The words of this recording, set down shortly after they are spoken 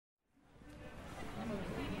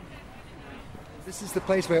This is the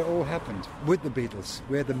place where it all happened, with the Beatles,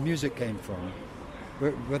 where the music came from,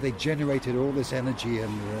 where they generated all this energy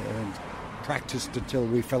and practiced until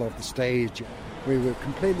we fell off the stage. We were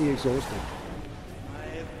completely exhausted.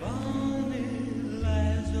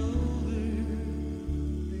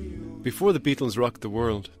 Before the Beatles rocked the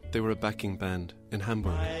world, they were a backing band in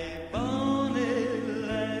Hamburg.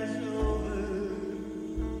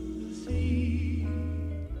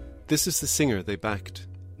 This is the singer they backed,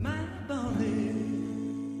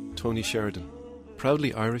 Tony Sheridan.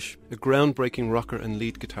 Proudly Irish, a groundbreaking rocker and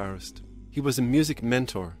lead guitarist. He was a music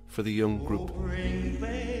mentor for the young group.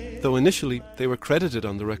 Though initially they were credited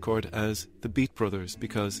on the record as the Beat Brothers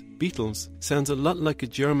because Beatles sounds a lot like a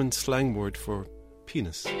German slang word for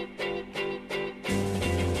penis.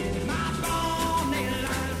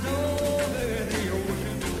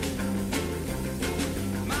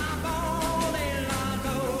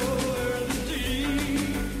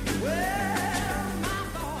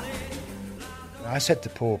 I said to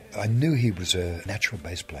Paul, I knew he was a natural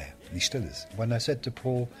bass player, and he still is. When I said to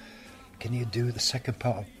Paul, can you do the second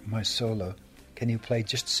part of my solo? Can you play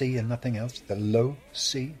just C and nothing else? The low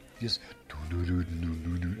C, just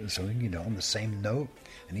something, on the same note.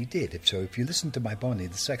 And he did. So if you listen to My Bonnie,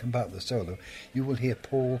 the second part of the solo, you will hear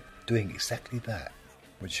Paul doing exactly that,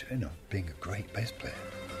 which, being a great bass player.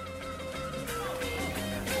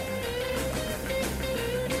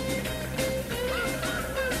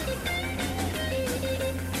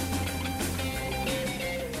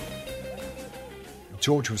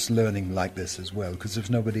 George was learning like this as well, because there's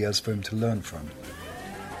nobody else for him to learn from.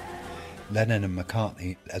 Lennon and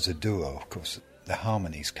McCartney as a duo, of course, the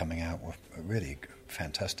harmonies coming out were really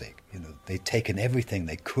fantastic. They'd taken everything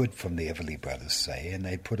they could from the Everly Brothers, say, and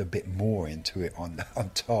they'd put a bit more into it on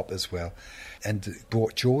top as well, and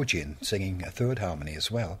brought George in singing a third harmony as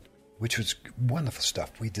well, which was wonderful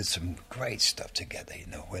stuff. We did some great stuff together,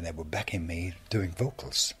 when they were backing me doing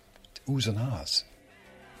vocals, oohs and ahs.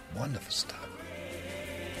 Wonderful stuff.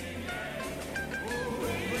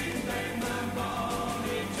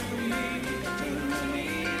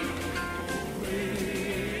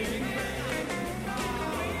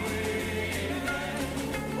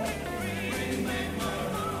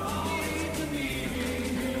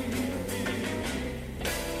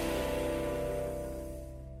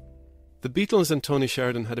 The Beatles and Tony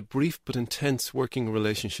Sheridan had a brief but intense working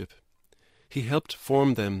relationship. He helped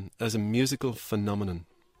form them as a musical phenomenon.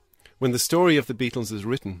 When the story of the Beatles is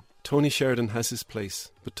written, Tony Sheridan has his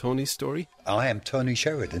place. But Tony's story? I am Tony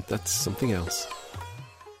Sheridan. That's something else.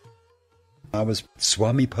 I was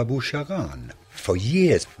Swami Prabhu Charan for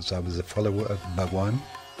years, because I was a follower of Bhagwan.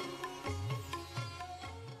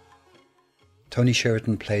 Tony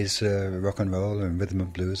Sheridan plays rock and roll and rhythm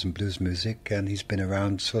and blues music, and he's been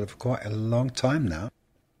around sort of quite a long time now.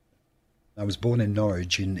 I was born in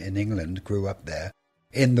Norwich in England, grew up there,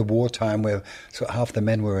 in the wartime where sort of half the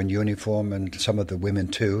men were in uniform and some of the women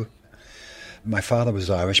too. My father was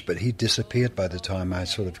Irish, but he disappeared by the time I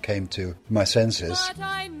sort of came to my senses. But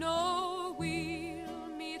I know we'll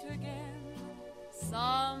meet again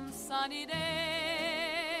some sunny day.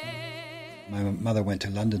 My mother went to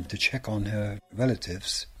London to check on her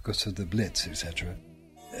relatives because of the Blitz, etc.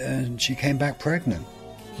 And she came back pregnant.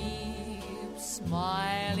 Keep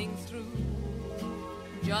smiling through,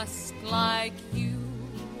 just like you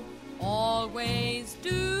always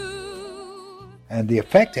do. And the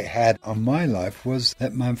effect it had on my life was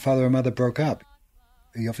that my father and mother broke up.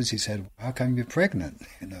 He obviously said, how come you're pregnant?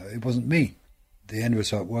 It wasn't me. The end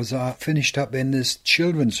result was I finished up in this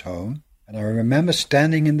children's home. And I remember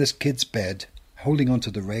standing in this kid's bed, holding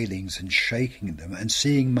onto the railings and shaking them, and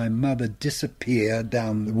seeing my mother disappear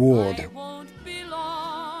down the ward. I won't be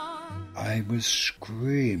long. I was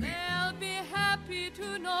screaming. They'll be happy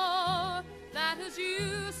to know that as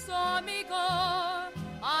you saw me go,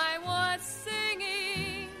 I was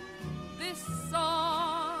singing this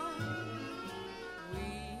song.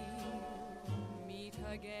 We'll meet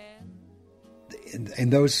again.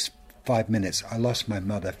 In those 5 minutes, I lost my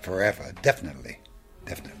mother forever. Definitely.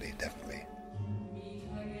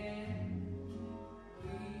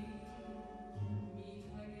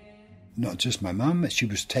 Not just my mum, she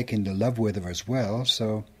was taking the love with her as well.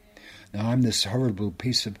 So now I'm this horrible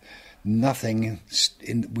piece of nothing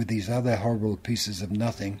with these other horrible pieces of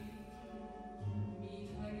nothing.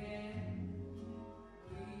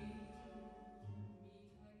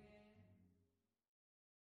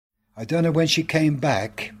 I don't know when she came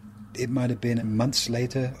back. It might have been months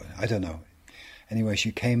later. I don't know. Anyway,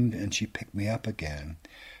 she came and she picked me up again.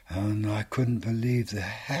 And I couldn't believe the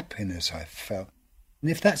happiness I felt. And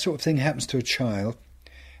if that sort of thing happens to a child,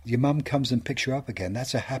 Your mum comes and picks you up again.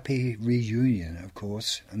 That's a happy reunion, of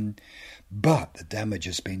course. But the damage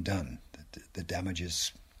has been done. The damage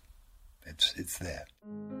is, it's there.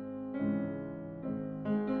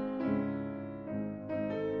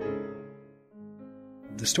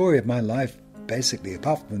 The story of my life, basically,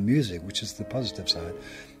 apart from the music, which is the positive side,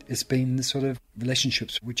 it's been the sort of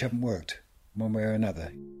relationships which haven't worked one way or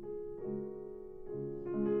another.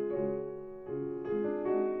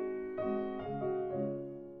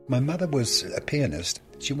 My mother was a pianist.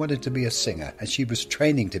 She wanted to be a singer, and she was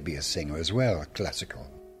training to be a singer as well, classical.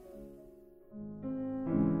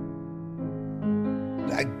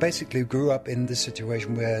 I basically grew up in this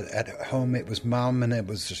situation where at home it was Mum and it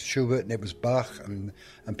was Schubert and it was Bach and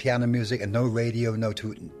piano music and no radio, no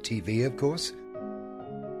TV, of course.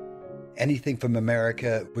 Anything from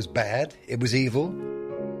America was bad. It was evil.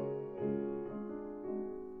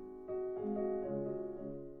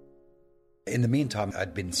 In the meantime,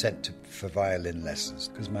 I'd been sent for violin lessons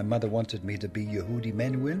because my mother wanted me to be Yehudi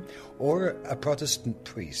Menuhin or a Protestant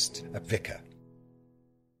priest, a vicar.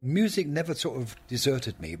 Music never sort of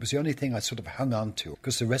deserted me. It was the only thing I sort of hung on to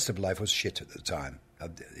because the rest of life was shit at the time.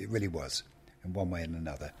 It really was, in one way and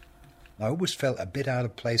another. I always felt a bit out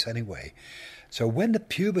of place anyway. So when the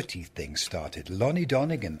puberty thing started, Lonnie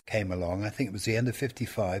Donegan came along, I think it was the end of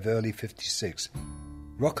 55, early 56,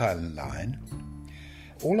 Rock Island Line.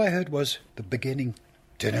 All I heard was the beginning,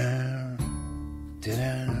 da-da,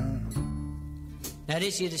 da-da. Now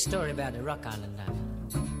this is the story about the Rock Island Line.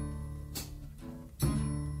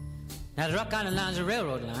 Now, the Rock Island Line is a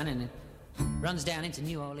railroad line, and it runs down into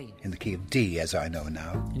New Orleans. In the key of D, as I know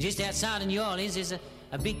now. And just outside of New Orleans is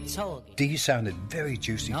a big toll gate. D sounded very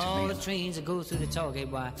juicy to me. All the trains that go through the toll gate,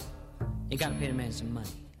 why, you got to pay the man some money.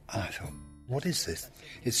 I thought, what is this?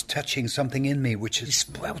 It's touching something in me, which is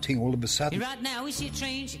sprouting all of a sudden. And right now, we see a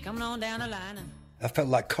train, she's coming on down the line. I felt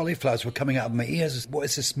like cauliflowers were coming out of my ears. What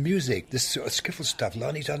is this music? This sort of skiffle stuff,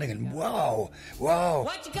 Lonnie Donegan. Wow, wow.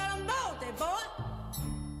 What you got on board there, boy?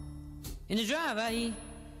 And the driver, he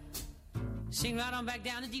sing right on back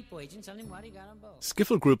down to Depot Agent, tell him what he got on board.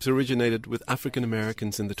 Skiffle groups originated with African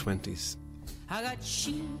Americans in the 20s. I got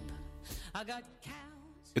sheep, I got cows.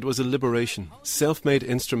 It was a liberation. Self-made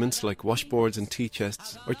instruments like washboards and tea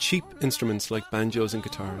chests, or cheap instruments like banjos and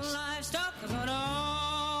guitars.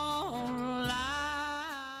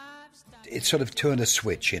 It sort of turned a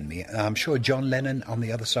switch in me. I'm sure John Lennon on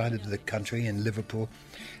the other side of the country in Liverpool,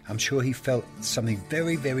 I'm sure he felt something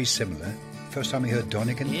very, very similar. First time he heard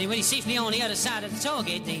Donegan. Yeah, when he sees me on the other side of the toll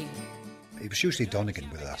gate, it was usually Donegan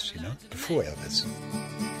with us, you know, before Elvis.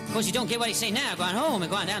 Of course, you don't get what he say now, going home and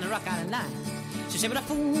going down the Rock Island Line. So say, but I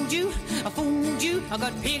fooled you, I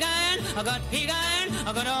got pig iron, I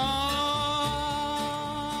got all.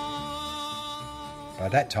 By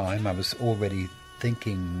that time, I was already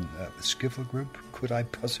thinking, a skiffle group? Could I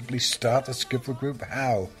possibly start a skiffle group?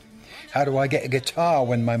 How? How do I get a guitar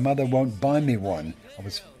when my mother won't buy me one? I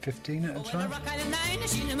was 15 at the time.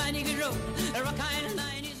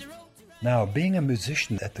 Now, being a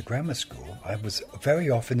musician at the grammar school, I was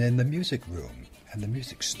very often in the music room and the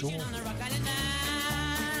music store.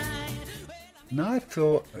 Now I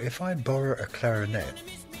thought, if I borrow a clarinet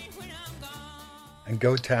and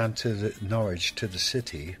go down to Norwich, to the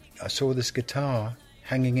city, I saw this guitar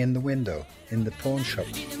hanging in the window in the pawn shop.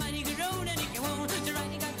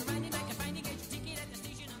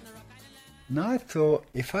 Now I thought,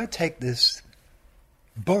 if I take this,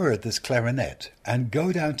 borrow this clarinet and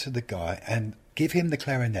go down to the guy and give him the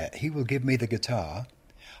clarinet, he will give me the guitar.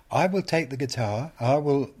 I will take the guitar, I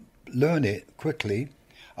will learn it quickly,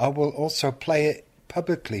 I will also play it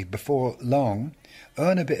publicly before long,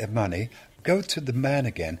 earn a bit of money, go to the man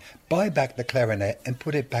again, buy back the clarinet and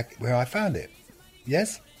put it back where I found it.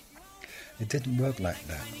 Yes? It didn't work like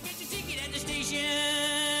that.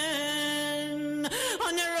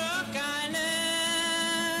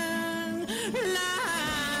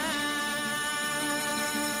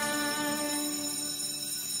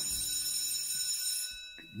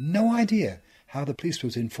 No idea how the police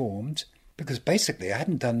was informed, because basically I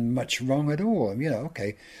hadn't done much wrong at all. You know,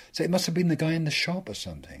 okay, so it must have been the guy in the shop or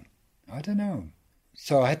something. I don't know.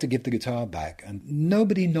 So I had to give the guitar back, and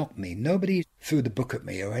nobody knocked me. Nobody threw the book at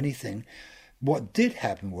me or anything. What did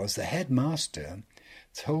happen was the headmaster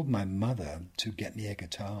told my mother to get me a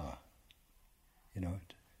guitar. You know,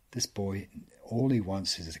 this boy, all he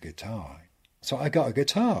wants is a guitar. So I got a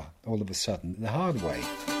guitar all of a sudden, the hard way.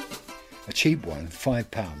 A cheap one,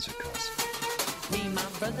 £5 it cost. Me and my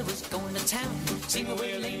brother was going to town. Sing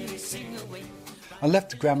away, lady, sing away. I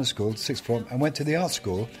left the grammar school, sixth form, and went to the art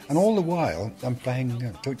school, and all the while I'm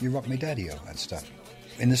playing Don't You Rock Me Daddy-O and stuff.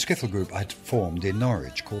 In the skiffle group I'd formed in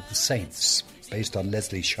Norwich called the Saints, based on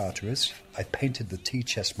Leslie Charteris. I painted the tea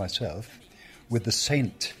chest myself with the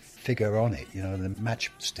saint figure on it, you know, the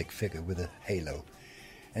matchstick figure with a halo.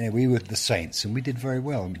 Anyway, we were the Saints, and we did very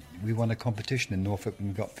well. We won a competition in Norfolk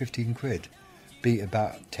and got 15 quid. Beat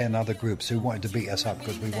about 10 other groups who wanted to beat us up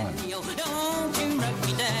because we won. Don't you rock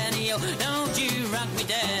me, daddy-o, don't you rock me,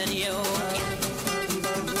 daddy-o.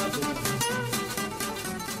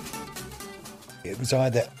 It was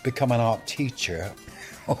either become an art teacher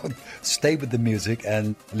or stay with the music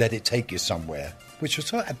and let it take you somewhere, which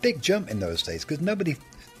was a big jump in those days because nobody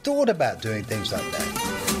thought about doing things like that.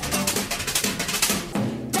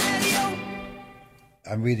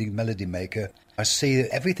 I'm reading Melody Maker. I see that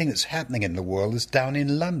everything that's happening in the world is down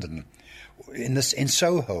in London, in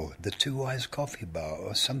Soho, the Two Wise Coffee Bar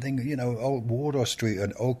or something, you know, Old Wardour Street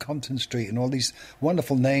and Old Compton Street and all these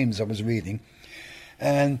wonderful names I was reading.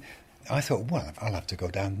 And I thought, well, I'll have to go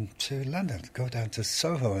down to London, go down to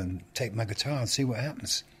Soho and take my guitar and see what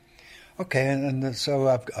happens. Okay, and so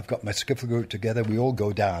I've got my skiffle group together. We all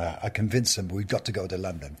go down. I convinced them we've got to go to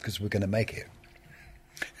London because we're going to make it.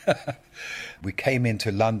 We came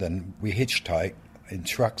into London, we hitchhiked in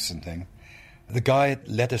trucks and things. The guy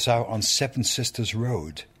let us out on Seven Sisters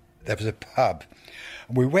Road. There was a pub.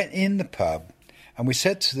 We went in the pub and we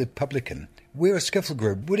said to the publican, we're a skiffle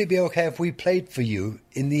group. Would it be okay if we played for you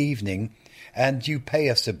in the evening and you pay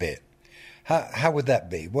us a bit? How would that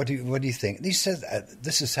be? What do you think? And he says,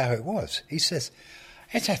 this is how it was. He says,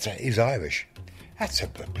 he's Irish. That's a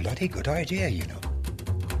bloody good idea, you know.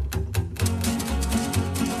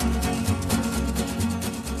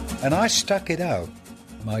 And I stuck it out.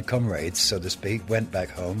 My comrades, so to speak, went back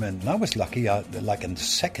home, and I was lucky. Like in the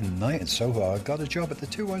second night in Soho, I got a job at the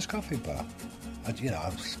Two Wise Coffee Bar. I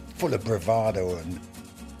was full of bravado, and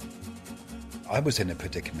I was in a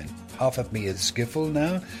predicament. Half of me is skiffle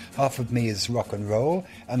now, half of me is rock and roll,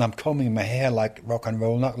 and I'm combing my hair like rock and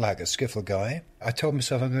roll, not like a skiffle guy. I told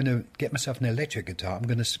myself I'm going to get myself an electric guitar. I'm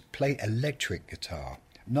going to play electric guitar,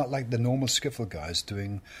 not like the normal skiffle guys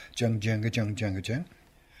doing jung, junga, jung, junga, jung.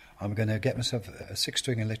 I'm going to get myself a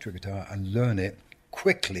 6-string electric guitar and learn it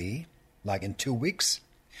quickly, like in 2 weeks.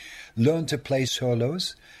 Learn to play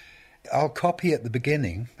solos. I'll copy at the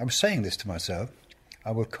beginning. I was saying this to myself.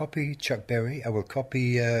 I will copy Chuck Berry. I will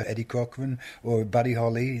copy Eddie Cochran or Buddy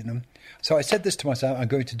Holly. You know. So I said this to myself. I'm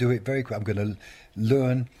going to do it very quick. I'm going to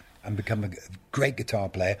learn and become a great guitar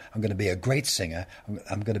player. I'm going to be a great singer.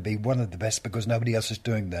 I'm going to be one of the best because nobody else is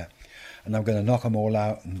doing that. And I'm going to knock them all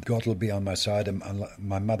out, and God will be on my side, and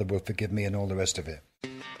my mother will forgive me, and all the rest of it.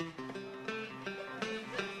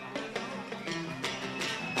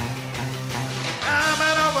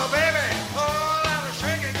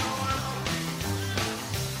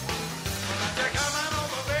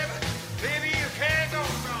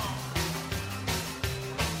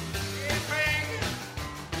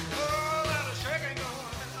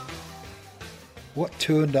 What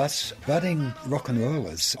turned us budding rock and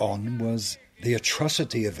rollers on was the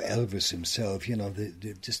atrocity of Elvis himself, you know,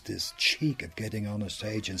 just this cheek of getting on a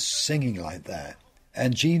stage and singing like that.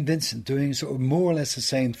 And Gene Vincent doing sort of more or less the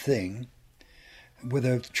same thing with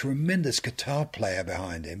a tremendous guitar player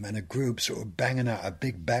behind him and a group sort of banging out a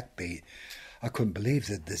big backbeat. I couldn't believe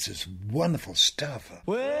that this is wonderful stuff.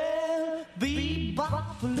 Well,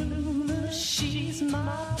 Bebop-a-Lula, she's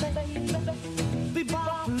my baby.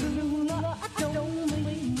 Bebop-a-Lula, I don't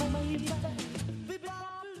mean my baby.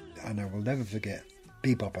 And I will never forget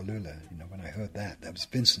Bebop-a-Lula. You know, when I heard that was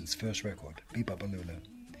Vincent's first record, Bebop-a-Lula.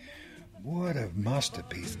 What a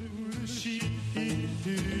masterpiece.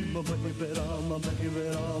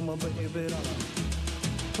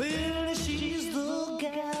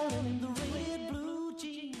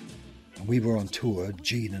 We were on tour,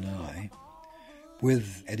 Gene and I,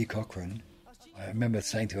 with Eddie Cochran. I remember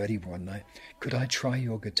saying to Eddie one night, could I try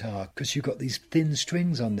your guitar? Because you've got these thin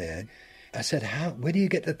strings on there. I said, where do you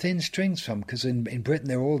get the thin strings from? Because in Britain,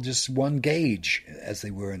 they're all just one gauge, as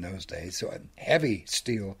they were in those days. So heavy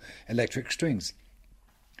steel electric strings.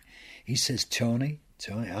 He says, Tony,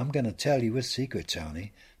 I'm going to tell you a secret,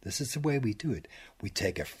 Tony. This is the way we do it. We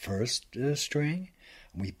take a first string,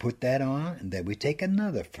 and we put that on, and then we take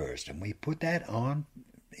another first, and we put that on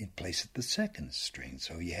in place of the second string.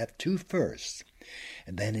 So you have two firsts.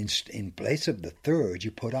 And then in place of the third, you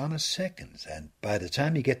put on a second. And by the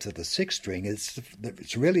time you get to the sixth string, it's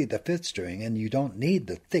really the fifth string, and you don't need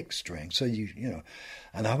the thick string. So you know.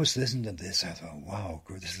 And I was listening to this. I thought, wow,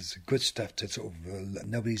 this is good stuff. To sort of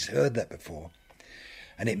nobody's heard that before.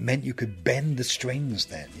 And it meant you could bend the strings.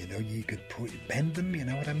 Then you could bend them. You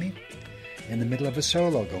know what I mean? In the middle of a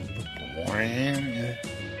solo, going.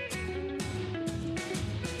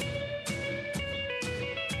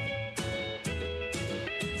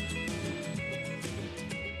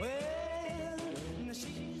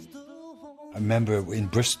 remember in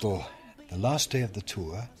Bristol, the last day of the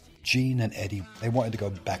tour, Gene and Eddie, they wanted to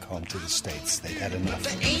go back home to the States. They'd had enough.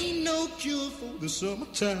 There ain't no cure for the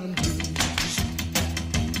summertime blues.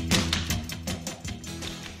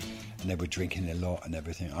 And they were drinking a lot and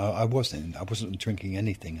everything. I wasn't drinking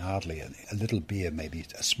anything, hardly. A little beer, maybe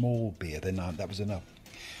a small beer. Then that was enough.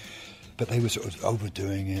 But they were sort of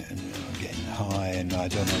overdoing it and getting high, and I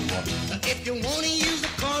don't know what. If you want to use the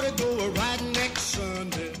car to go a ride next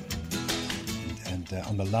Sunday. And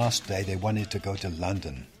on the last day, they wanted to go to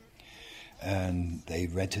London. And they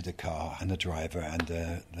rented a car and a driver, and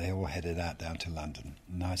they all headed out down to London.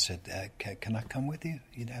 And I said, "Can I come with you?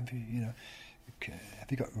 Have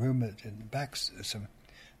you got room in the back?" So,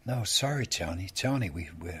 no, sorry, Tony. Tony,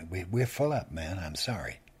 we're full up, man. I'm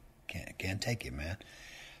sorry, can't take it, man.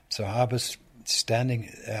 So I was standing.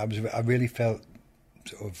 I really felt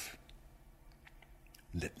sort of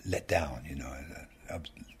let down,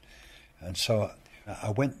 and so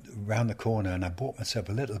I went round the corner and I bought myself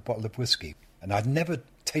a little bottle of whiskey. And I'd never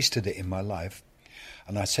tasted it in my life.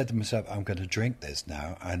 And I said to myself, I'm going to drink this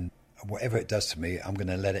now. And whatever it does to me, I'm going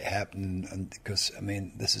to let it happen. And because,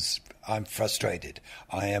 I'm frustrated.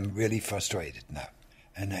 I am really frustrated now.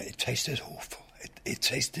 And it tasted awful. It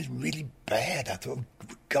tasted really bad. I thought,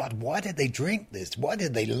 God, why did they drink this? Why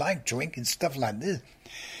did they like drinking stuff like this?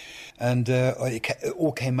 And it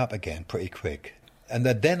all came up again pretty quick. And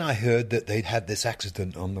then I heard that they'd had this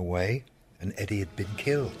accident on the way, and Eddie had been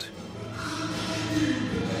killed.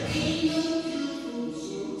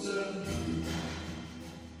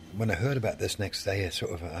 When I heard about this next day, I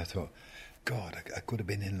thought, God, I could have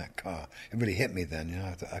been in that car. It really hit me then,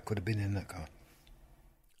 I thought I could have been in that car.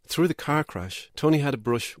 Through the car crash, Tony had a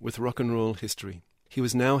brush with rock and roll history. He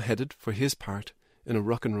was now headed for his part in a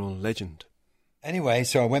rock and roll legend. Anyway,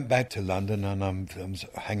 so I went back to London, and I'm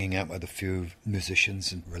hanging out with a few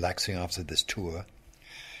musicians and relaxing after this tour.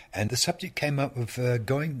 And the subject came up of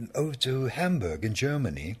going over to Hamburg in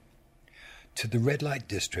Germany to the red light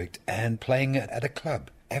district and playing at a club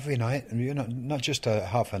every night. And, not just a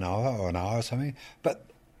half an hour or an hour or something, but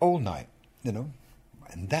all night,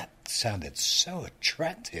 And that sounded so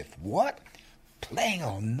attractive. What? Playing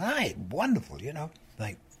all night? Wonderful,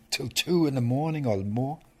 like till 2 in the morning or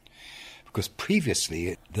more. Because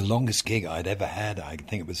previously, the longest gig I'd ever had, I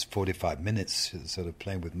think it was 45 minutes, sort of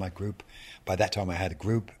playing with my group. By that time, I had a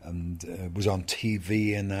group and was on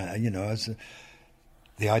TV. And,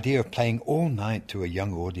 the idea of playing all night to a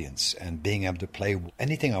young audience and being able to play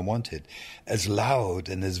anything I wanted, as loud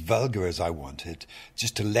and as vulgar as I wanted,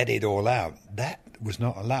 just to let it all out, that was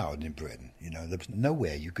not allowed in Britain. There was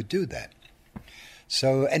nowhere you could do that.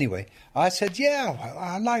 So anyway, I said, yeah,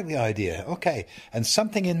 I like the idea. Okay. And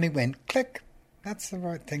something in me went, click. That's the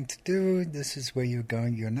right thing to do. This is where you're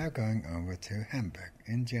going. You're now going over to Hamburg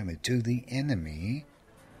in Germany, to the enemy.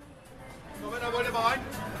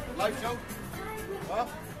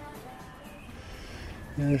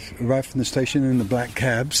 Yes, arrived from the station in the black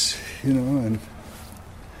cabs, and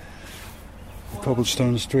the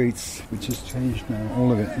cobblestone streets, which has changed now,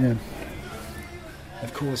 all of it, yeah.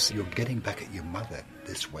 Of course, you're getting back at your mother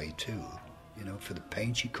this way too, for the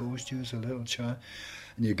pain she caused you as a little child.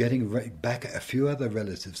 And you're getting back at a few other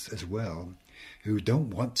relatives as well who don't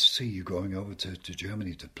want to see you going over to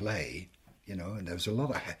Germany to play, and there's a lot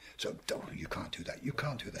of... So, you can't do that, you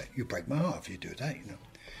can't do that. You break my heart if you do that,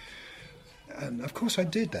 And of course I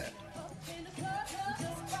did that.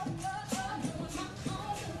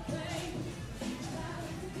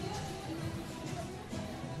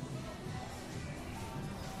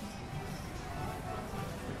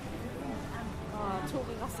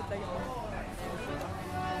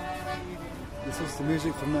 This is the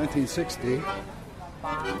music from 1960.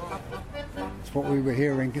 It's what we were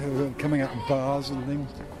hearing coming out of bars and things.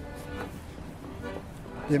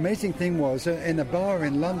 The amazing thing was, in a bar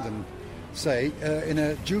in London, say, in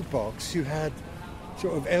a jukebox, you had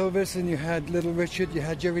sort of Elvis and you had Little Richard, you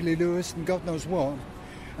had Jerry Lee Lewis and God knows what.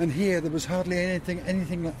 And here there was hardly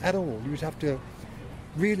anything at all. You would have to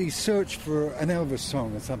really search for an Elvis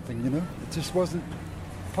song or something, It just wasn't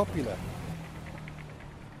popular.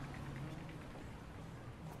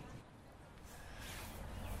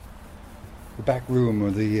 The back room,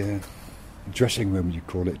 or the dressing room, you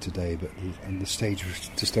call it today, and the stage was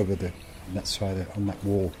just over there, on that side, on that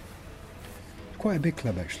wall. Quite a big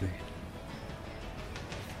club, actually.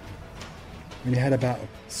 When you had about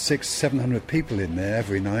 600-700 people in there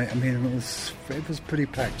every night, it was pretty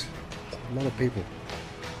packed. A lot of people.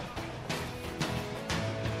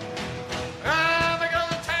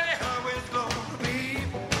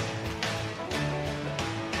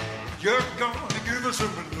 You're gonna give us a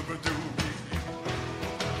little bit of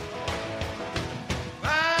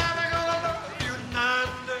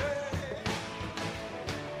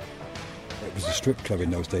strip club in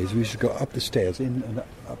those days. We used to go up the stairs, in and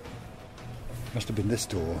up. Must have been this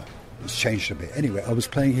door. It's changed a bit. Anyway, I was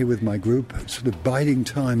playing here with my group, sort of biding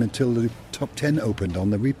time until the top 10 opened on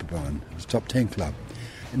the Reeperbahn, the top 10 club.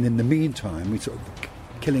 And in the meantime, we sort of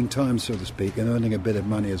killing time, so to speak, and earning a bit of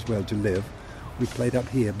money as well to live. We played up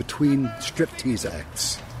here between striptease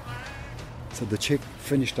acts. So the chick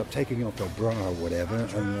finished up taking off her bra or whatever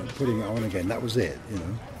and putting it on again. That was it, you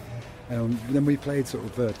know. Then we played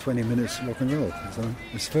sort of 20 minutes rock and roll. So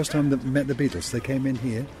it's the first time that we met the Beatles. They came in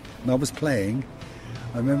here, and I was playing.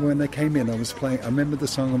 I remember when they came in, I was playing. I remember the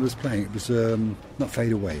song I was playing. It was not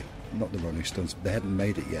Fade Away, not the Rolling Stones. They hadn't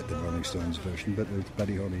made it yet, the Rolling Stones version, but the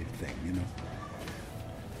Buddy Holly thing, you know.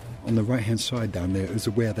 On the right-hand side down there is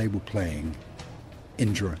where they were playing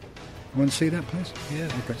Indra. You want to see that place?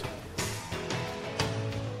 Yeah. Okay.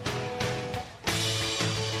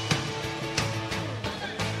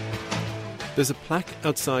 There's a plaque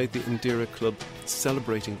outside the Indira Club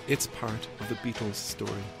celebrating its part of the Beatles'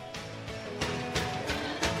 story.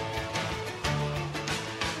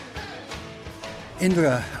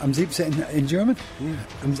 Indra, am 17. in German?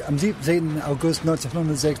 Am 17. August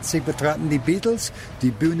 1960 betraten die Beatles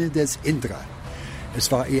die Bühne des Indra.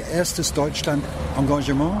 Es war ihr erstes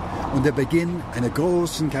Deutschland-Engagement und der Beginn einer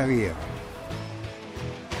großen Karriere.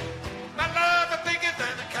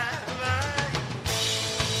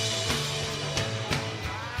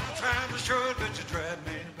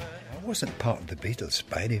 I wasn't part of the Beatles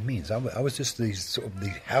by any means. I was just the sort of the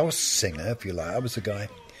house singer, if you like. I was the guy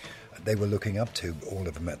they were looking up to, all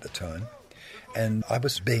of them at the time. And I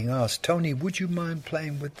was being asked, Tony, would you mind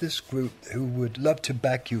playing with this group who would love to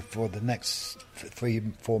back you for the next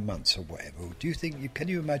 3-4 months or whatever? Do you think, can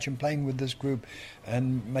you imagine playing with this group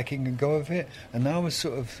and making a go of it? And I was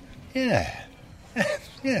sort of, yeah,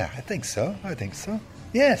 I think so.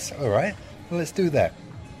 Yes, all right, well, let's do that.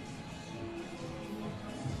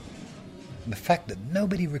 And the fact that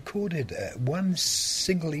nobody recorded one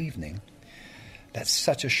single evening, that's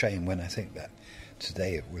such a shame when I think that.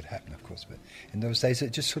 Today it would happen, of course, but in those days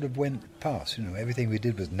it just sort of went past. You know, everything we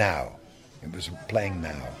did was now. It was playing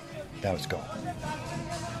now. Now it's gone.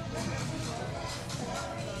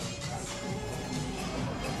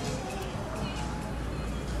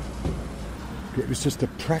 It was just a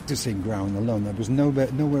practicing ground alone. There was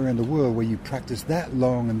nowhere in the world where you practice that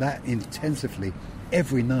long and that intensively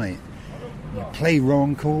every night. You play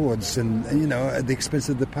wrong chords and, you know, at the expense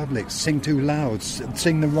of the public, sing too loud,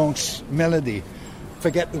 sing the wrong melody,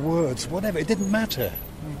 forget the words, whatever. It didn't matter.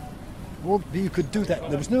 Well, you could do that.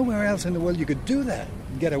 There was nowhere else in the world you could do that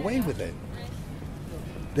and get away with it.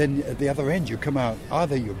 Then at the other end, you come out,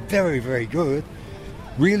 either you're very, very good,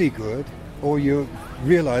 really good, or you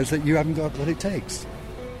realise that you haven't got what it takes.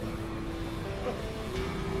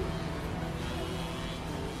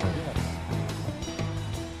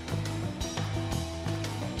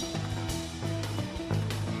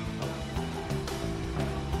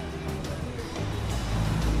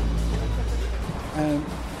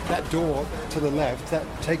 That door to the left, that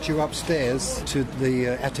takes you upstairs to the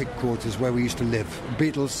attic quarters where we used to live.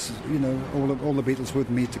 Beatles, you know, all the Beatles would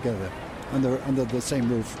meet together under the same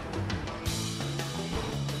roof.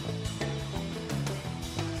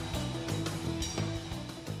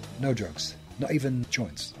 No drugs, not even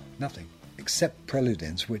joints, nothing, except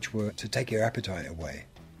preludins, which were to take your appetite away.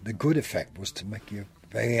 The good effect was to make you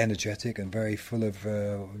very energetic and very full of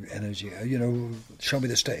energy. You know, show me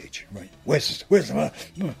the stage. Right. Where's the...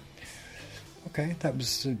 Okay, that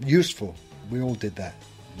was useful. We all did that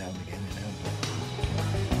now and again in Hamburg.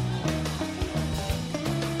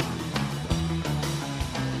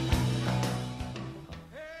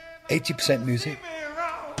 80% music,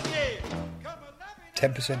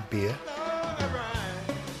 10% beer,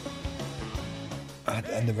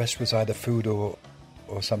 and the rest was either food or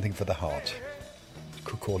something for the heart.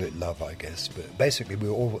 Could call it love, I guess, but basically we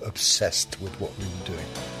were all obsessed with what we were doing.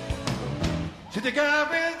 She's the girl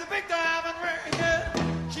with the big diamond ring, yeah.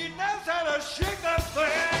 She knows how to shake that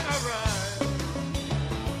thing around.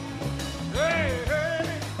 Hey,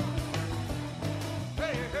 hey,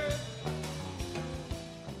 hey, hey.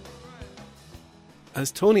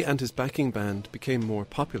 As Tony and his backing band became more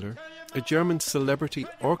popular, a German celebrity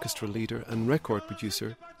orchestra leader and record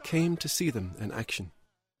producer came to see them in action.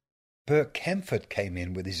 Bert Kempfert came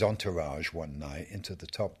in with his entourage one night into the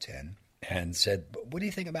top 10 and said, what do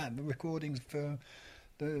you think about the recordings for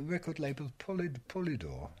the record label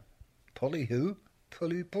Polydor? Poly who?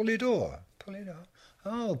 Polydor.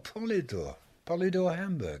 Oh, Polydor. Polydor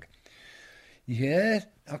Hamburg. Yeah,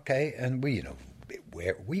 okay. And we, you know,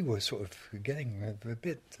 we were sort of getting a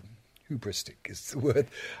bit hubristic is the word,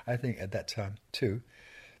 I think, at that time too.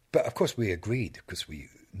 But of course we agreed, because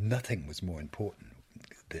nothing was more important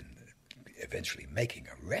than eventually making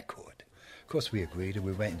a record. Of course we agreed, and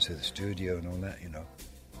we went into the studio and all that, you know.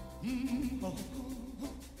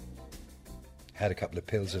 Had a couple of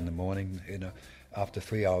pills in the morning, you know, after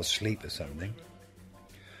 3 hours sleep or something.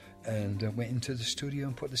 And went into the studio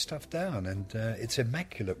and put the stuff down. And it's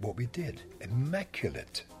immaculate what we did.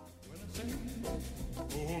 Immaculate.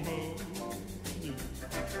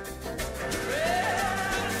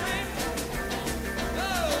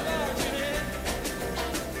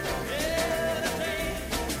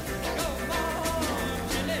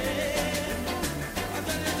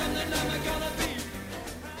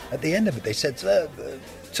 At the end of it, they said,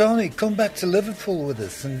 Tony, come back to Liverpool with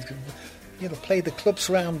us and, you know, play the clubs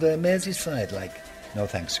round Merseyside. Like, no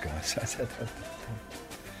thanks, guys. I said,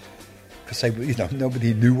 because you know,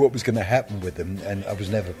 nobody knew what was going to happen with them, and I was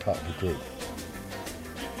never part of the group.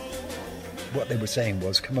 What they were saying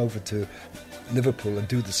was, come over to Liverpool and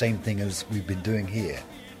do the same thing as we've been doing here,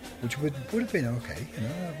 which would have been okay. You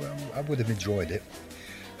know, I would have enjoyed it,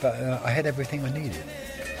 but I had everything I needed.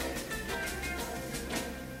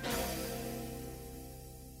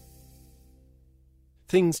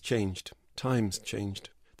 Things changed. Times changed.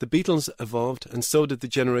 The Beatles evolved, and so did the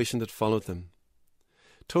generation that followed them.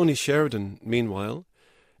 Tony Sheridan, meanwhile,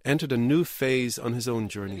 entered a new phase on his own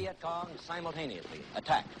journey. The Viet Cong simultaneously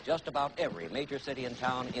attacked just about every major city and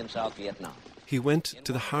town in South Vietnam. He went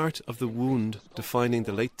to the heart of the wound defining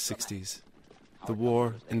the late 60s, the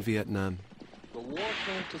war in Vietnam. The war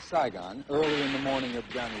came to Saigon early in the morning of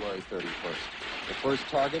January 31st. The first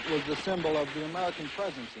target was the symbol of the American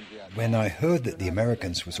presence in Vietnam. When I heard that the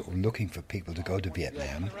Americans were sort of looking for people to go to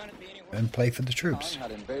Vietnam and play for the troops,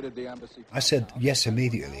 I said yes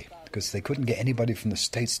immediately, because they couldn't get anybody from the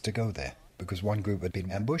States to go there, because one group had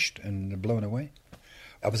been ambushed and blown away.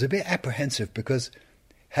 I was a bit apprehensive, because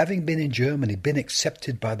having been in Germany, been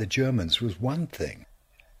accepted by the Germans was one thing.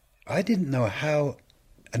 I didn't know how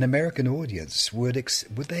an American audience would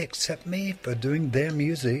they accept me for doing their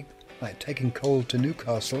music, like taking Cole to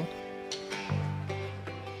Newcastle.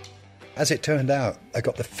 As it turned out, I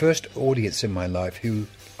got the first audience in my life who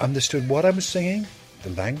understood what I was singing, the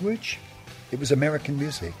language. It was American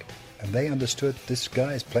music, and they understood, this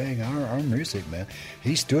guy's playing our music, man.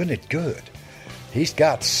 He's doing it good. He's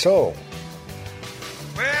got soul.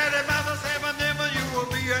 Well, the Bible said, whenever you will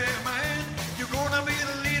be a man, you're gonna be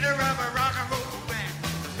the leader of a rock and roll band.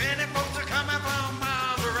 Many folks are coming from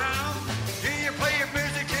miles around. Hear you play your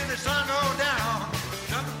music till the sun goes down.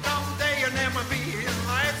 Someday you'll never be in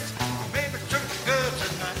lights. Maybe too good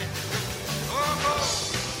tonight. Oh, go.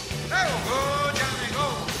 Oh, go, Johnny, go,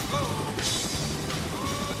 go.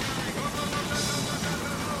 Oh, Johnny, go, go, go, go, go,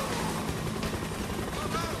 go, go,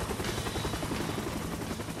 go.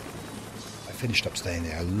 I finished up staying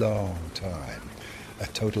there a long time, a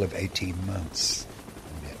total of 18 months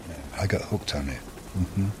in Vietnam. I got hooked on it.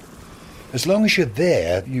 Mm-hmm. As long as you're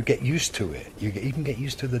there, you get used to it. You can get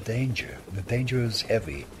used to the danger. The danger is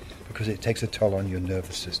heavy because it takes a toll on your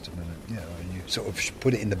nervous system, and and you sort of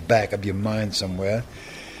put it in the back of your mind somewhere,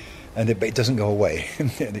 and it doesn't go away.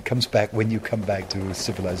 And it comes back when you come back to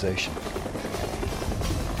civilization.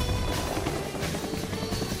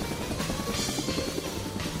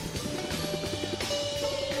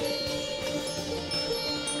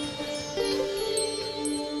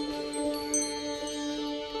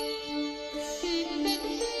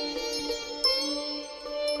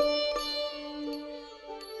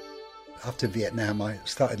 After Vietnam, I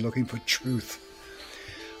started looking for truth.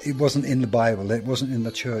 It wasn't in the Bible, it wasn't in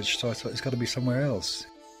the church, so I thought it's got to be somewhere else.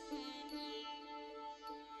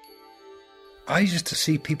 I used to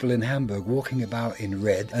see people in Hamburg walking about in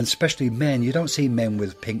red, and especially men. You don't see men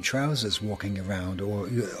with pink trousers walking around or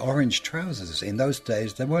orange trousers. In those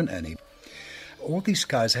days, there weren't any. All these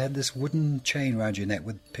guys had this wooden chain around your neck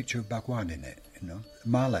with a picture of Bhagwan in it,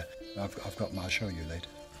 Mala. I've got I'll show you later.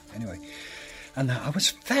 Anyway. And I was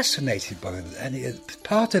fascinated by it. And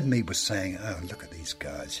part of me was saying, oh, look at these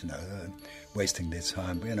guys, wasting their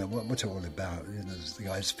time. What's it all about? The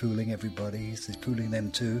guy's fooling everybody. He's fooling them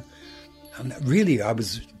too. And really, I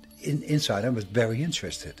was, inside, I was very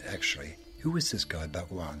interested, actually. Who is this guy,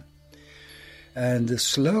 Bhagwan? And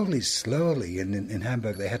slowly, in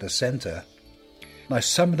Hamburg, they had a centre. And I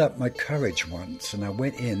summoned up my courage once, and I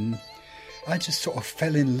went in. I just sort of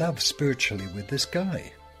fell in love spiritually with this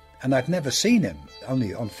guy. And I'd never seen him,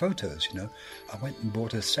 only on photos, I went and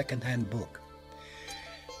bought a second-hand book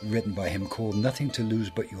written by him called Nothing to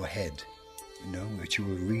Lose But Your Head, which you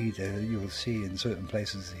will read, you will see in certain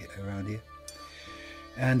places around here.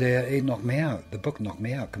 And it knocked me out. The book knocked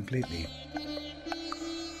me out completely.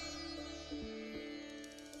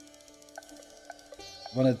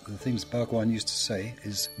 One of the things Bhagwan used to say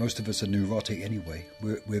is most of us are neurotic anyway.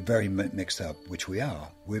 We're very mixed up, which we are.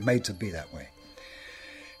 We're made to be that way.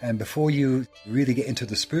 And before you really get into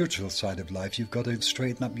the spiritual side of life, you've got to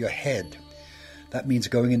straighten up your head. That means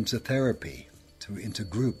going into therapy, into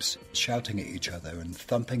groups, shouting at each other and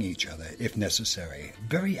thumping each other if necessary.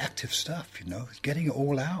 Very active stuff, you know, getting it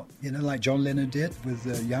all out, you know, like John Lennon did with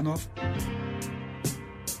Janov.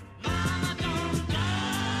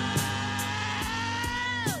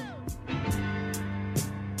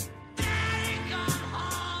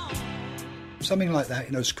 Something like that,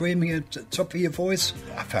 you know, screaming at the top of your voice.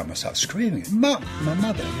 I found myself screaming. My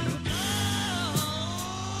mother, you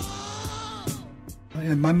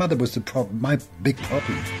know. My mother was the problem, my big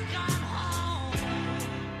problem.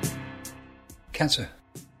 Cancer.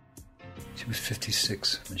 She was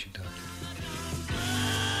 56 when she died.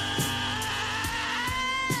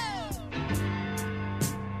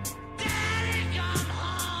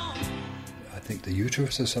 I think the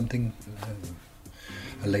uterus or something.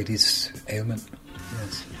 A lady's ailment,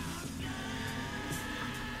 yes.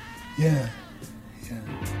 Yeah.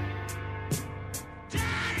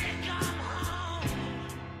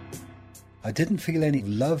 I didn't feel any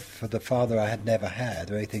love for the father I had never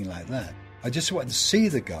had or anything like that. I just wanted to see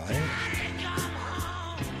the guy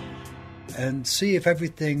and see if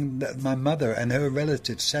everything that my mother and her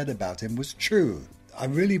relatives said about him was true. I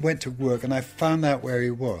really went to work and I found out where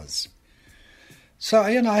he was. So,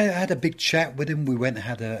 you know, I had a big chat with him. We went and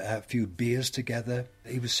had a few beers together.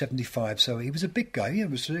 He was 75, so he was a big guy. I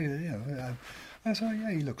thought,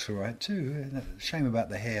 yeah, he looks all right too. Shame about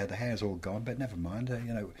the hair. The hair's all gone, but never mind.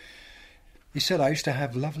 You know, he said, I used to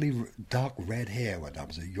have lovely dark red hair when I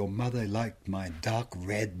was your mother liked my dark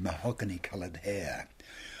red mahogany-coloured hair.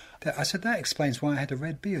 I said, that explains why I had a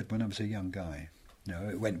red beard when I was a young guy. You know,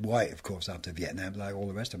 it went white, of course, after Vietnam, like all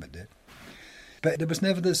the rest of it did. But there was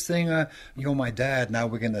never this thing, you're my dad, now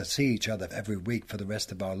we're going to see each other every week for the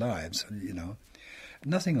rest of our lives, you know.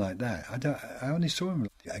 Nothing like that. I only saw him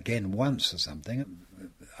again once or something.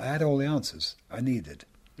 I had all the answers I needed.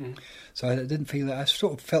 Mm. So I didn't feel that. I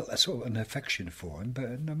sort of felt an affection for him,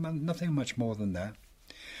 but nothing much more than that.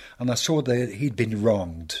 And I saw that he'd been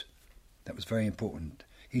wronged. That was very important.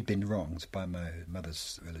 He'd been wronged by my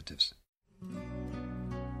mother's relatives.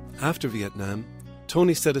 After Vietnam,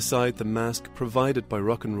 Tony set aside the mask provided by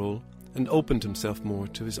rock and roll and opened himself more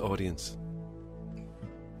to his audience.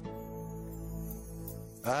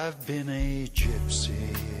 I've been a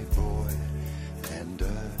gypsy boy and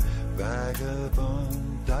a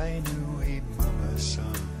vagabond. I knew a mama's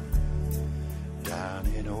son down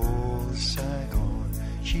in old Saigon.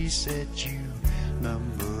 She said, you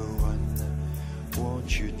number one,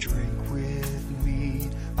 won't you drink with me?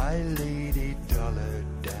 I laid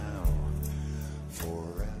 $1 down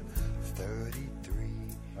for a 33.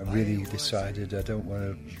 I really decided I don't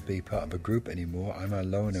want to be part of a group anymore. I'm a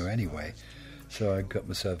loner anyway. So I got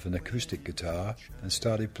myself an acoustic guitar and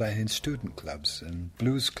started playing in student clubs and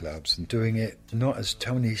blues clubs and doing it not as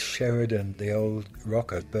Tony Sheridan, the old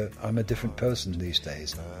rocker, but I'm a different person these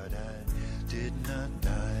days. But I did not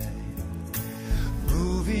die.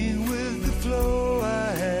 Moving with the flow,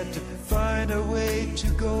 I had to find a way to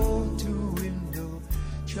go to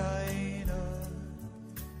Indochina.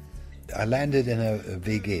 I landed in a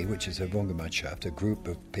VG, which is a Wungermannschaft, a group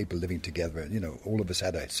of people living together. You know, all of us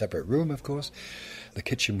had a separate room, of course. The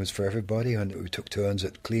kitchen was for everybody, and we took turns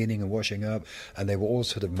at cleaning and washing up. And they were all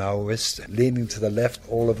sort of Maoists, leaning to the left,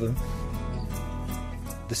 all of them.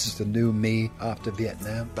 This is the new me after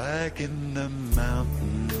Vietnam. Back in the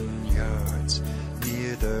mountain yards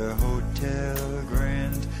near the Hotel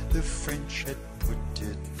Grand, the French had put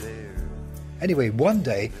it there. Anyway, one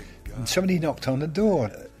day, somebody knocked on the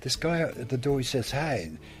door. This guy at the door, he says, hi,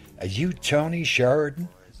 are you Tony Sheridan?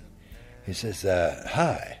 He says,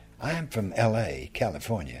 hi, I'm from L.A.,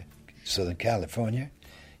 California, Southern California.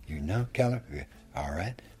 You know California? All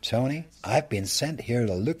right. Tony, I've been sent here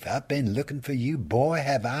to look. I've been looking for you. Boy,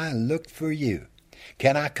 have I looked for you.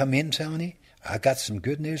 Can I come in, Tony? I got some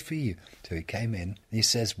good news for you. So he came in. He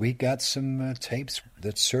says, we got some tapes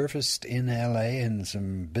that surfaced in L.A. and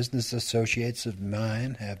some business associates of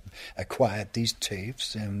mine have acquired these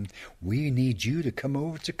tapes, and we need you to come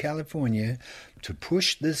over to California to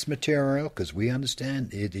push this material because we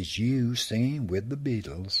understand it is you singing with the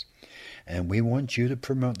Beatles, and we want you to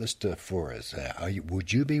promote the stuff for us.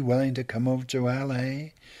 Would you be willing to come over to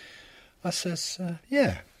L.A.? I says,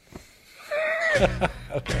 yeah.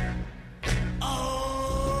 Okay.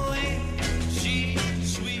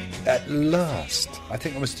 At last, I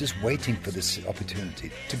think I was just waiting for this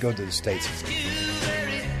opportunity to go to the States.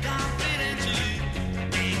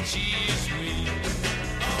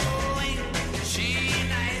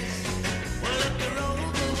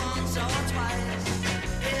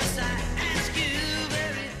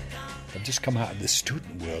 just come out of the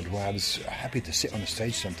student world where I was happy to sit on the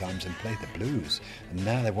stage sometimes and play the blues. And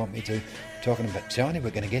now they want me to, talking about, Johnny,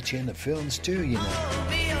 we're going to get you in the films too, you know.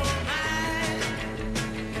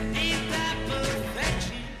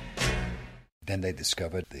 Then they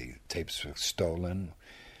discovered the tapes were stolen.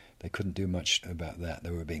 They couldn't do much about that.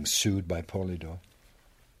 They were being sued by Polydor.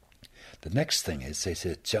 The next thing is they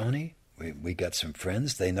said, Johnny, we got some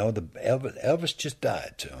friends. They know the Elvis just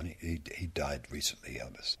died, Tony. He died recently,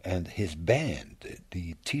 Elvis. And his band,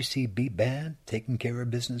 the TCB band, Taking Care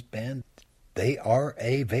of Business band, they are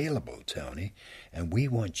available, Tony. And we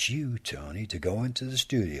want you, Tony, to go into the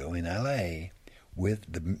studio in L.A. with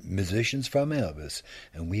the musicians from Elvis,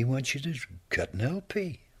 and we want you to cut an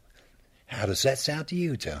LP. How does that sound to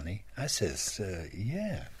you, Tony? I says,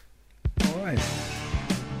 yeah. All right.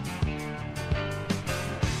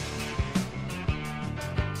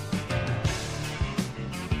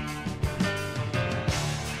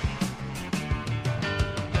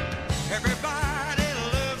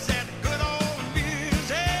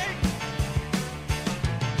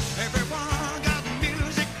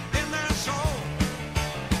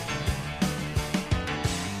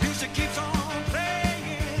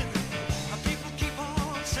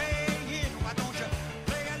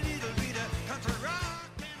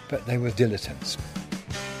 But they were dilettantes.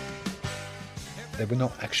 They were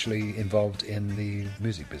not actually involved in the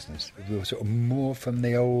music business. They were sort of more from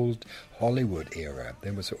the old Hollywood era.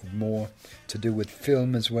 They were sort of more to do with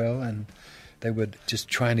film as well, and they were just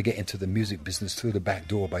trying to get into the music business through the back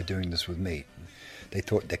door by doing this with me. They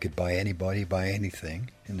thought they could buy anybody, buy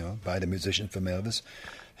anything, you know, buy the musician from Elvis.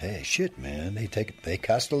 Hey, shit, man, they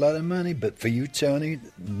cost a lot of money, but for you, Tony,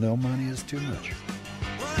 no money is too much.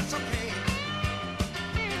 Well, it's okay.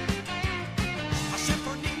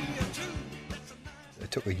 It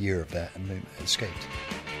took a year of that and they escaped.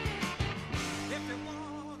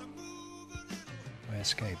 I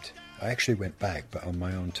escaped. I actually went back, but on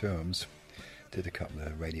my own terms, did a couple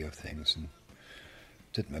of radio things and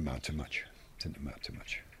didn't amount to much.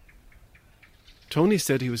 Tony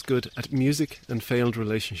said he was good at music and failed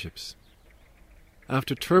relationships.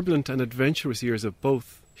 After turbulent and adventurous years of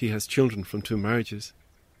both, he has children from 2 marriages.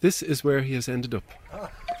 This is where he has ended up.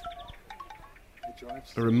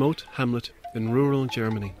 A remote hamlet in rural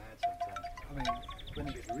Germany.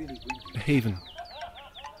 A haven.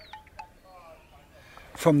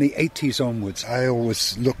 From the 80s onwards, I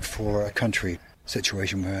always looked for a country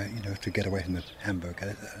situation where, you know, to get away from Hamburg.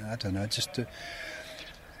 I don't know, just a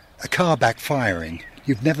car backfiring.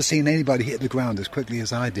 You've never seen anybody hit the ground as quickly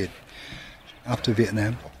as I did after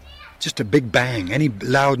Vietnam. Just a big bang. Any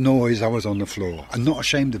loud noise, I was on the floor. I'm not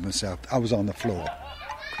ashamed of myself. I was on the floor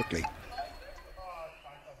quickly.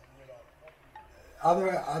 Are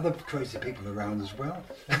there other crazy people around as well?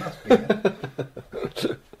 There must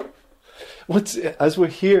be. As we're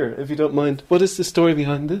here, if you don't mind, what is the story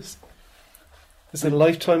behind this? Is it a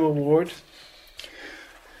lifetime award?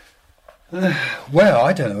 Well,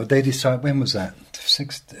 I don't know. They decide, when was that?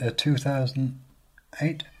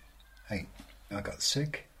 2008? I got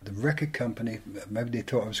sick. The record company, maybe they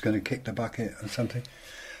thought I was going to kick the bucket or something,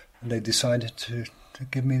 and they decided to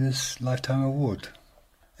give me this lifetime award.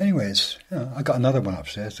 Anyways, you know, I got another one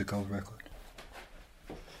upstairs, the gold record.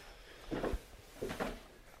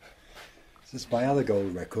 This is my other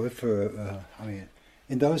gold record for,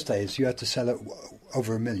 in those days you had to sell it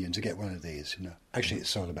over 1 million to get one of these, you know. Actually, it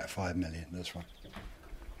sold about 5 million, this one.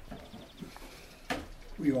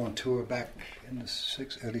 We were on tour back in the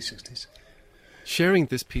early 60s. Sharing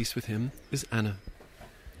this piece with him is Anna,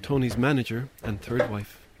 Tony's manager and third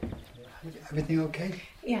wife. Everything okay?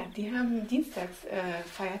 Ja, die haben dienstags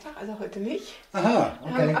Feiertag, also heute nicht. Aha,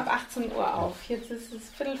 okay. Haben ab 18 Uhr auf. Jetzt ist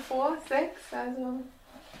es 5:45, also...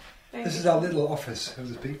 This is our little office, so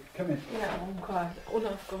to speak. Come in. Ja, oh Gott,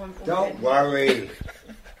 unaufgeräumt. Don't worry.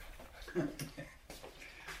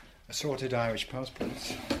 Assorted Irish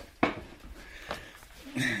passports.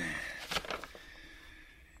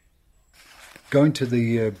 Going to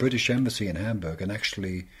the British Embassy in Hamburg and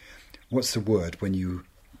actually, what's the word when you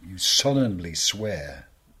solemnly swear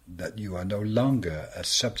that you are no longer a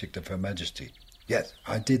subject of Her Majesty? Yes,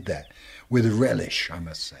 I did that with relish, I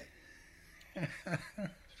must say.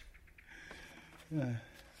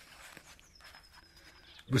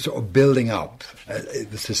 We're sort of building up.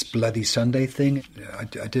 It was this Bloody Sunday thing.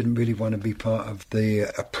 I didn't really want to be part of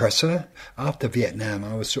the oppressor. After Vietnam,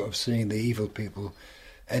 I was sort of seeing the evil people.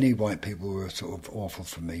 Any white people were sort of awful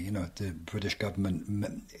for me. You know, the British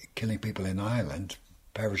government killing people in Ireland,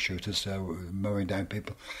 parachuters mowing down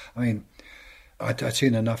people. I mean, I'd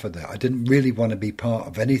seen enough of that. I didn't really want to be part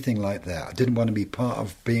of anything like that. I didn't want to be part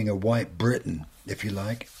of being a white Briton, if you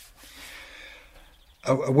like.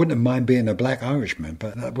 I wouldn't have mind being a black Irishman,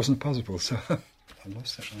 but that wasn't possible, so I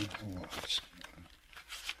lost that one. Oh, that's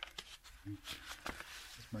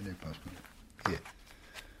my new passport. Here.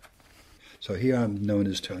 So here I'm known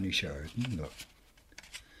as Tony Sheridan. Look.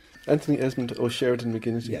 Anthony Esmond O'Sheridan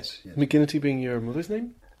McGinnity. Yes, yes. McGinnity being your mother's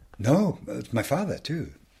name? No, it's my father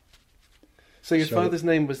too. So your father's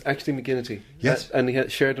name was actually McGinnity? Yes.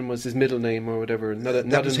 And Sheridan was his middle name or whatever?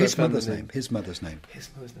 That was his mother's name. His mother's name. His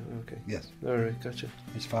mother's name, okay. Yes. All right, gotcha.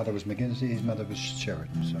 His father was McGinnity, his mother was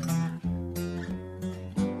Sheridan. So.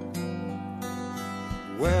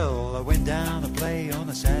 Well, I went down to play on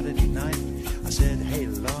a Saturday night. I said, hey,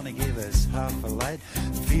 Lonnie, give us half a light.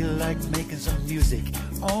 Feel like making some music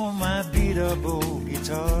on my beat-up-old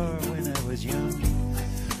guitar when I was young.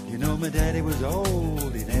 You know, my daddy was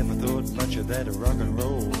old. He never thought much of that rock and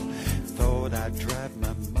roll. Thought I'd drive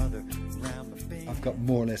my mother round the bend. I've got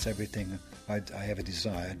more or less everything I ever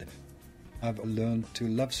desired. I've learned to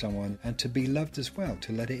love someone and to be loved as well,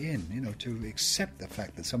 to let it in, to accept the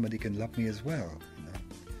fact that somebody can love me as well.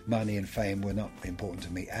 Money and fame were not important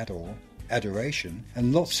to me at all. Adoration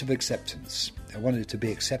and lots of acceptance. I wanted to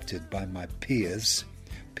be accepted by my peers,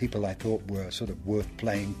 people I thought were sort of worth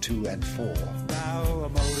playing to and for. Now a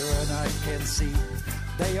motor and I can see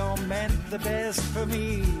they all meant the best for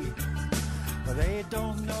me, but they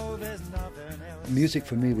don't know there's nothing else. Music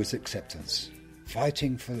for me was acceptance.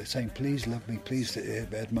 Fighting for saying, please love me, please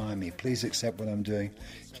admire me, please accept what I'm doing,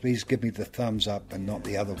 please give me the thumbs up and not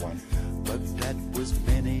the other one. But that was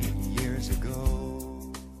many years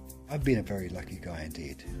ago. I've been a very lucky guy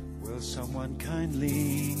indeed. Will someone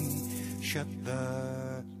kindly shut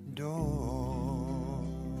the door?